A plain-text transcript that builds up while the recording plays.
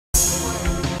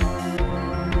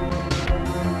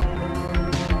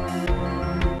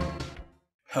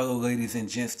Hello ladies and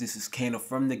gents, this is KANO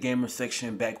from the gamer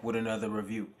section back with another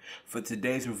review. For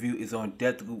today's review is on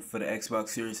Deathloop for the Xbox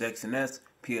Series X and S,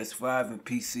 PS5 and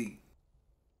PC.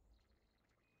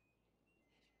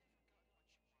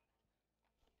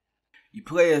 You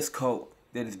play as Colt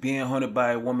that is being hunted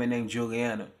by a woman named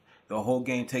Juliana. The whole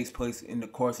game takes place in the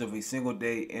course of a single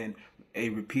day in a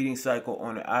repeating cycle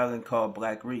on an island called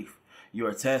Black Reef. You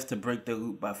are tasked to break the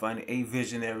loop by finding 8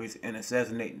 visionaries and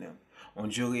assassinating them. On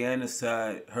Juliana's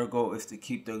side, her goal is to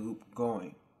keep the loop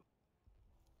going.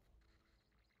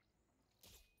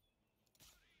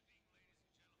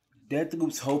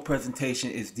 Deathloop's whole presentation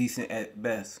is decent at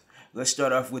best. Let's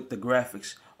start off with the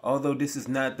graphics. Although this is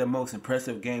not the most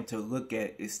impressive game to look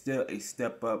at, it's still a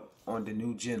step up on the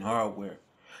new gen hardware.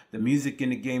 The music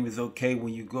in the game is okay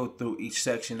when you go through each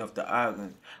section of the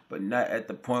island, but not at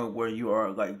the point where you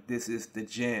are like, this is the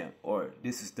jam, or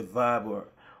this is the vibe, or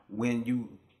when you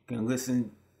can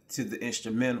listen to the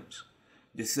instrumentals.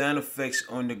 The sound effects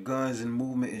on the guns and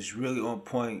movement is really on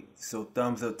point, so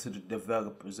thumbs up to the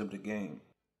developers of the game.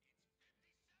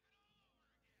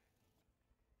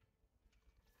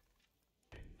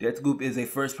 Deathloop is a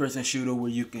first-person shooter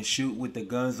where you can shoot with the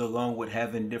guns along with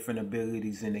having different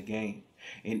abilities in the game.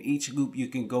 In each loop you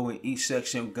can go in each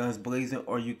section guns blazing,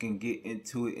 or you can get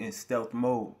into it in stealth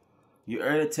mode. You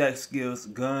earn attack skills,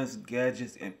 guns,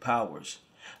 gadgets, and powers.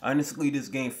 Honestly, this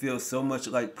game feels so much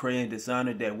like Prey and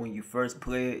Dishonored that when you first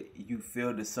play it, you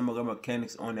feel the similar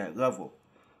mechanics on that level.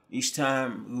 Each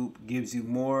time loop gives you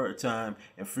more time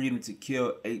and freedom to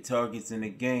kill 8 targets in the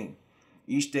game.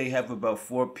 Each day have about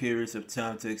 4 periods of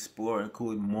time to explore,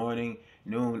 including morning,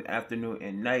 noon, afternoon,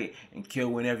 and night, and kill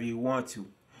whenever you want to.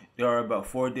 There are about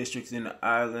 4 districts in the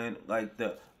island, like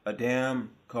the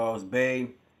Adam, Carl's Bay,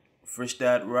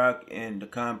 Fristadt Rock, and the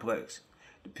Complex.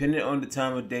 Depending on the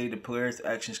time of day, the player's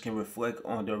actions can reflect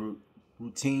on the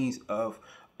routines of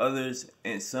others,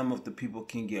 and some of the people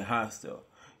can get hostile.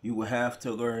 You will have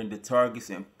to learn the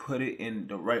targets and put it in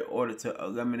the right order to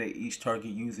eliminate each target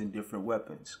using different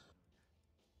weapons.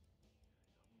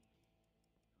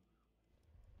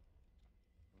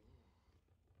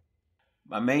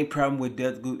 My main problem with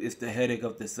Deathloop is the headache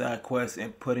of the side quests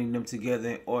and putting them together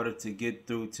in order to get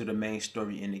through to the main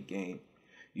story in the game.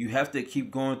 You have to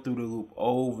keep going through the loop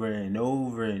over and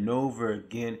over and over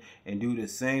again and do the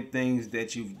same things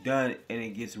that you've done, and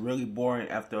it gets really boring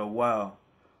after a while.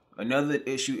 Another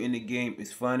issue in the game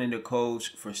is finding the codes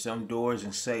for some doors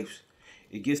and safes.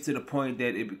 It gets to the point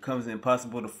that it becomes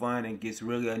impossible to find and gets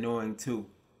really annoying too.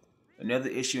 Another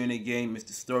issue in the game is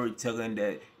the storytelling,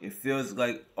 that it feels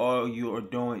like all you are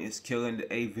doing is killing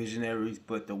the 8 visionaries,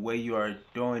 but the way you are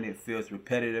doing it feels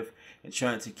repetitive, and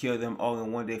trying to kill them all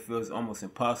in one day feels almost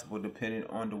impossible depending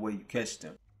on the way you catch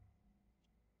them.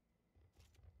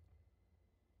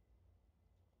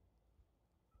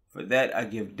 For that, I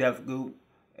give Deathloop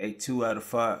a 2 out of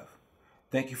 5.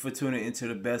 Thank you for tuning into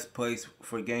the best place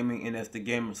for gaming, and that's the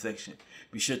gamer section.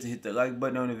 Be sure to hit the like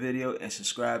button on the video and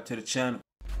subscribe to the channel.